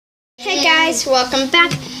guys, welcome back.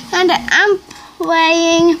 And I'm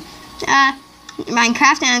playing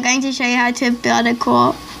Minecraft, and I'm going to show you how to build a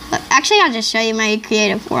cool. Actually, I'll just show you my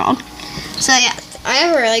creative world. So yeah, I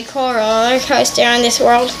have a really cool roller coaster on this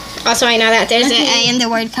world. Also, I know that there's an A in the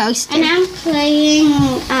word coaster. And I'm playing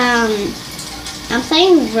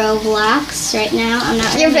Roblox right now. I'm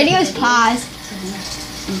not. Your video is paused.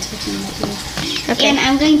 Okay. And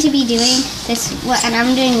I'm going to be doing this. And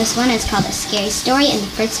I'm doing this one. It's called A Scary Story, and the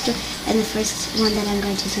first one that I'm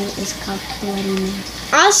going to do is called Bloody Mary.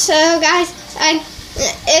 Also, guys,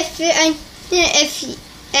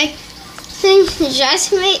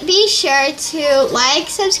 just be sure to like,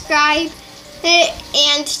 subscribe,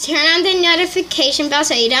 and turn on the notification bell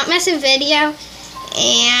so you don't miss a video.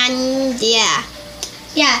 And yeah.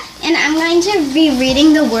 Yeah, and I'm going to be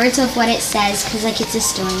reading the words of what it says because, like, it's a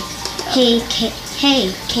story. Hey,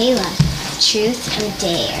 Kayla, truth or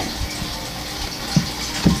dare?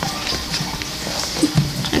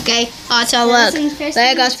 Okay, also look,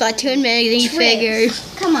 there goes Platoon Magazine figure.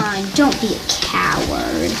 Come on, don't be a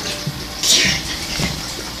coward.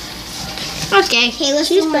 Okay, Kayla's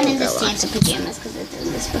the one in the Santa pajamas because I've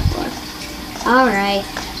done this before. Alright,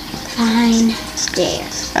 fine, dare.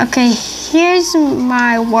 Okay, here's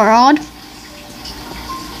my world.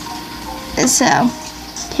 So,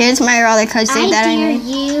 here's my roller coaster that I made. I dare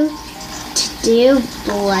you to do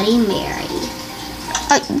Bloody Mary.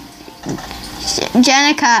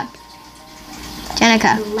 Jenica.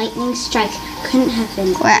 The lightning strike couldn't have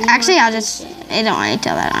been. Well, actually, I don't want to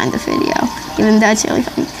tell that on the video, even though it's really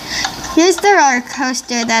funny. Here's the roller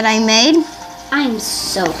coaster that I made. I'm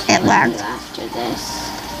so killing you after this.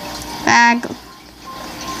 Bag.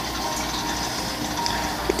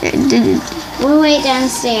 We'll wait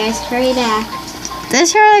downstairs. Hurry back.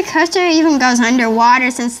 This roller coaster even goes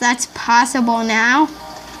underwater since that's possible now.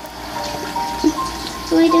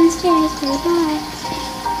 We'll wait downstairs. Hurry back.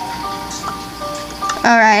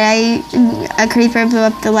 Alright, a creeper blew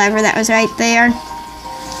up the lever that was right there.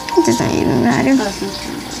 It doesn't even matter.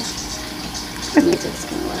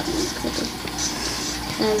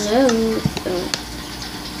 Hello.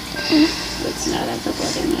 It's not at the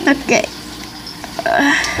Bloody Mary. Okay.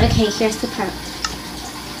 Okay, here's the part.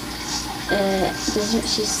 Doesn't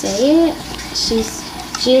she say it? She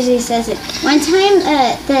usually says it. One time,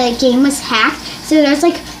 the game was hacked, so there's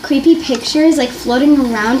like creepy pictures like floating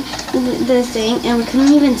around the thing, and we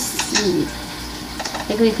couldn't even see.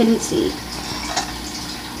 Like we couldn't see.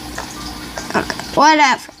 Okay.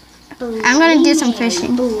 Whatever. I'm gonna do some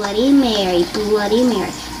fishing. Bloody Mary, Bloody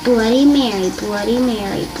Mary, Bloody Mary, Bloody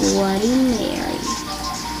Mary, Bloody Mary.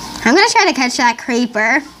 I'm gonna try to catch that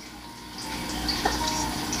creeper.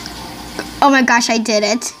 Oh my gosh, I did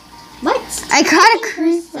it. What? I caught a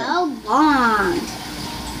creeper. So long.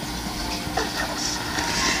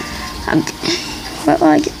 What will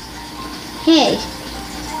I get? Hey,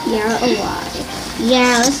 you're alive.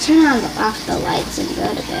 Yeah, let's turn off the lights and go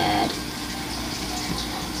to bed.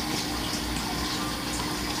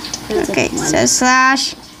 Okay, so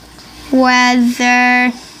slash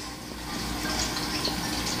weather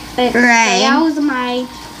rain. That was my.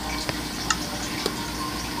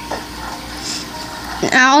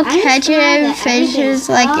 I'll catch it in fishes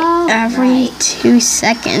like every 2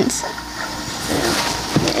 seconds.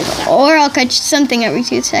 Or I'll catch something every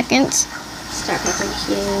 2 seconds. Start pepper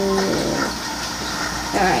cube.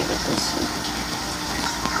 Alright, get this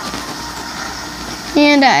one.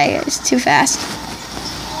 And it's too fast.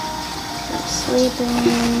 Stop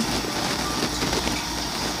sleeping.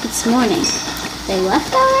 It's morning. They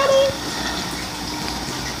left already?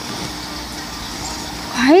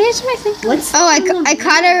 Why is my thing? What's I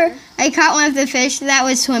caught one of the fish that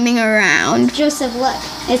was swimming around. Joseph, look.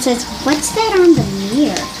 It says, what's that on the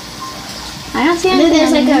mirror? I don't see anything.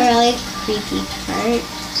 There's like a really creepy part.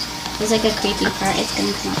 There's like a creepy part. It's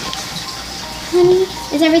gonna come up. Honey,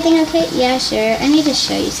 is everything okay? Yeah, sure. I need to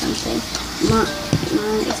show you something. Mom,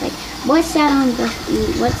 it's like, what's that on the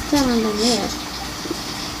mirror?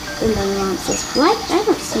 And then Mom says, what? I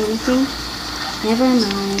don't see anything. Never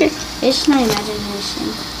mind. It's my imagination.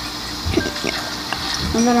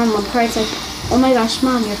 And then on one part it's like, oh my gosh,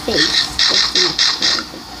 Mom, your face.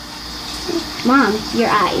 Mom, your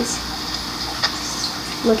eyes.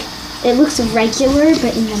 Look, it looks regular,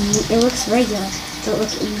 but it looks regular, but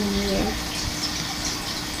look in the mirror.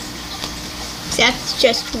 That's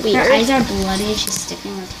just weird. Her eyes are bloody and she's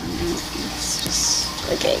sticking her tongue out. It's just...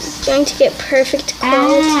 Okay, going to get perfect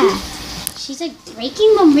quality. She's like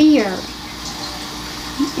breaking the mirror.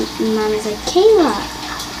 And Mom is like, Kayla.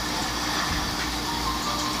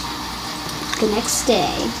 The next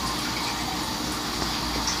day.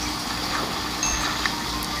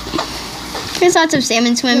 There's lots of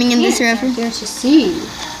salmon swimming in this river. Here to see.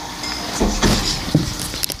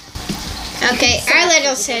 Okay, our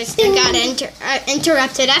little sister got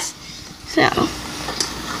interrupted us. So.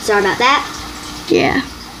 Sorry about that. Yeah.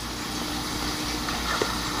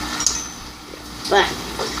 But.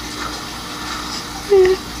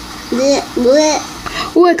 Bleh, bleh.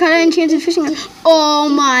 Oh, I caught an enchanted fishing rod. Oh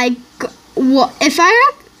my god. What? If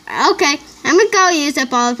okay, I'm gonna go use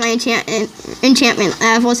up all of my enchantment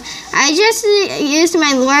levels. I just used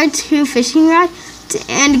my Lure 2 fishing rod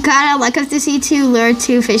and got a Luck of the Sea 2 Lure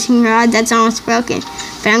 2 fishing rod that's almost broken.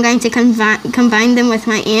 But I'm going to combine them with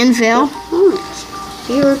my anvil.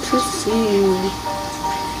 Here to see.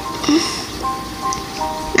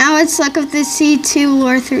 Now it's Luck of the Sea 2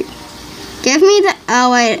 Lure 3. Give me the.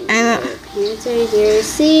 Oh wait, I'm. Here to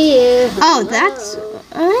see you. Oh, that's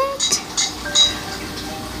what.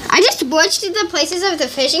 I just watched the places of the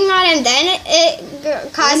fishing rod and then it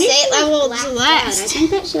caused 8 levels less. I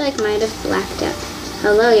think that she might have blacked out.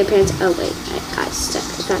 Hello, your parents. Oh wait, I got stuck.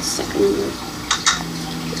 It got stuck in the.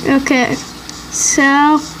 Okay,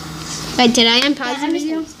 so. Wait, did I unpause the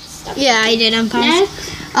video? Yeah, I did unpause.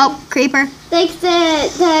 Next. Oh, creeper. Like the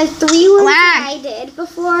 3 ones that I did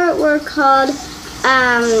before were called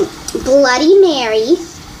Bloody Mary,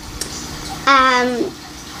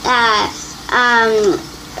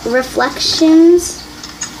 Reflections,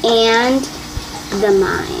 and The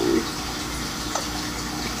Mine.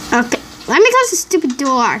 Okay, let me close the stupid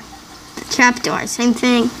door. The trap door, same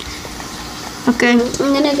thing. Okay.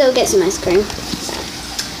 I'm gonna go get some ice cream.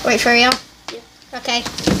 Wait, for real? Yeah. Okay.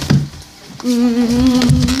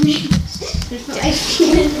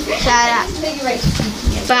 Shut up.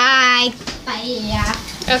 Bye. Bye. Yeah.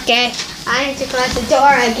 Okay. I need to close the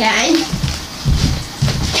door again.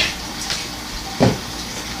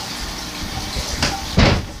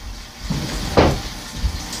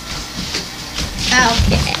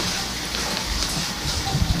 Okay.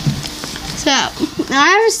 So, now I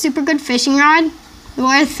have a super good fishing rod.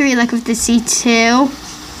 Lure 3, Luck of the Sea 2.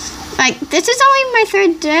 Like, this is only my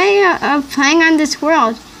 3rd day of playing on this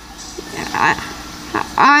world.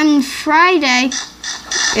 On Friday,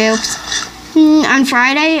 on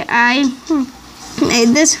Friday, I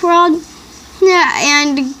made this world,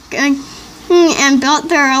 and built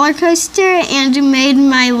the roller coaster and made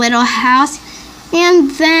my little house,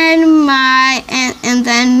 and then and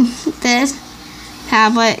then this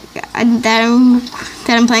tablet that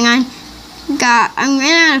I'm playing on I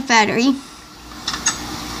ran out of battery.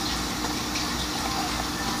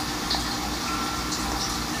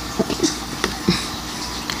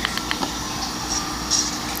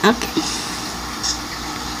 Okay.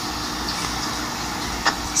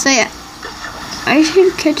 So yeah, I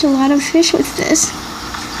should catch a lot of fish with this.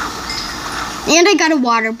 And I got a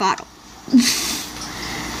water bottle.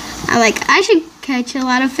 I should catch a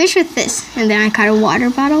lot of fish with this. And then I caught a water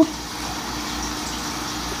bottle.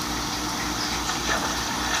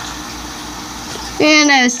 And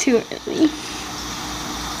I was too early.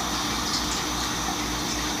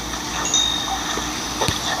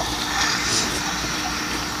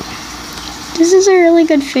 This is a really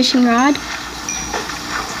good fishing rod.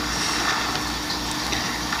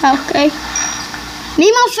 Okay.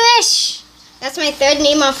 Nemo fish! That's my 3rd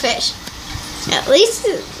Nemo fish. At least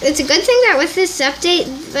it's a good thing that with this update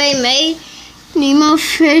they made Nemo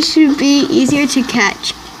fish would be easier to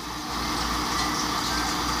catch.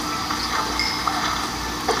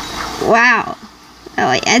 Wow. Oh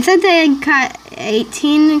wait, I thought they had caught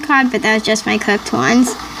 18 cod, but that was just my cooked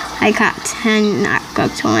ones. I caught 10 not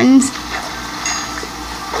cooked ones.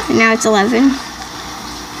 And now it's 11.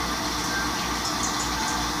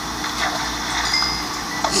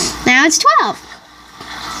 Now it's 12.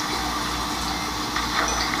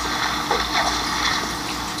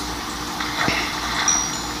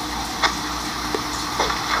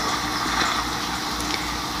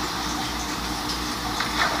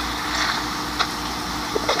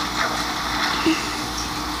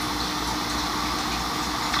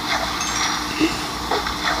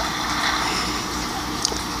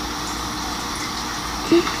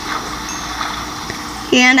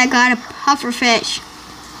 And I got a puffer fish.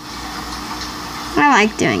 I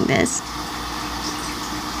like doing this.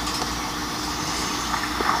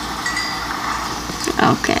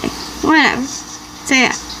 Okay, whatever. So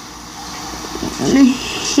yeah,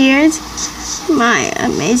 here's my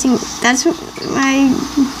amazing, that's my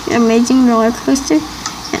amazing roller coaster.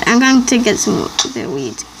 And I'm going to get some of the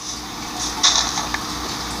weeds.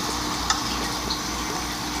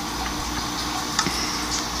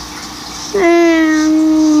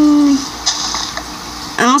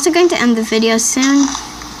 I'm also going to end the video soon.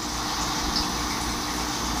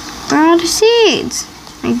 Where are all the seeds?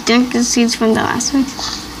 I dunked the seeds from the last one.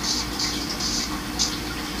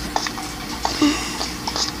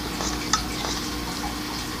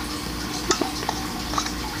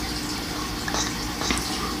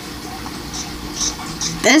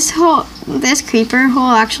 This creeper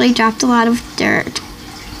hole actually dropped a lot of dirt.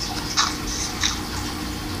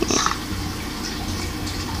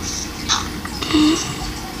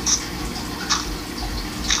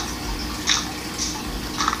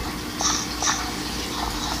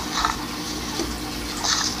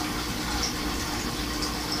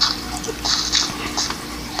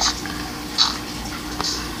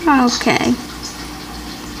 Okay.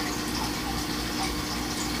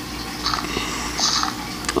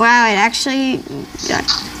 Wow, it actually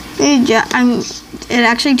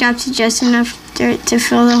dropped just enough dirt to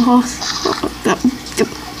fill the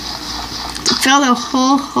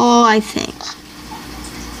whole hole, I think.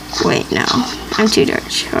 Wait, no, I'm 2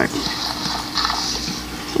 dirt short.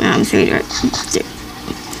 No, I'm 3 dirt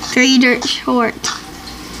short.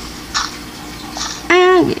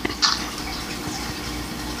 Yeah.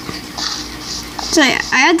 So yeah,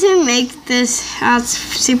 I had to make this house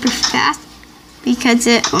super fast because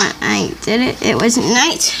when I did it, it was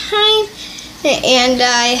nighttime, and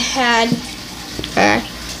I had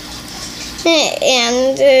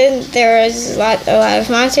there was a lot of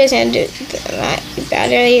monsters, and my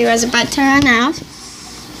battery was about to run out.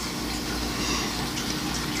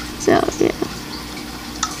 So yeah.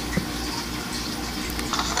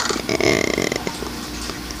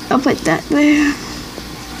 I'll put that there.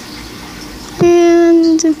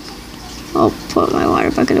 And I'll put my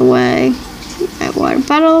water bucket away, my water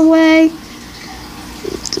bottle away.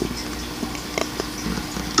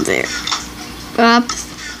 There. Up.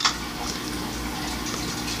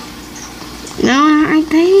 No, right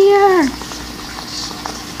there.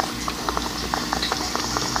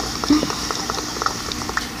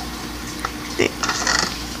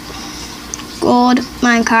 Gold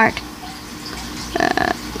minecart.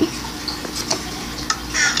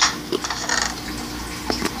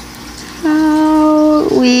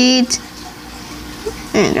 Wheat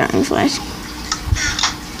and dragon flesh.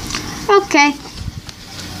 Okay.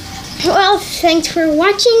 Well, thanks for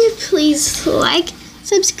watching. Please like,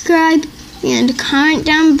 subscribe, and comment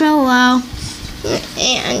down below.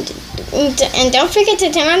 And don't forget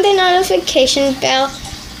to turn on the notification bell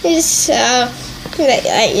so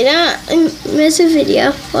that you don't miss a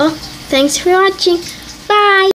video. Well, thanks for watching.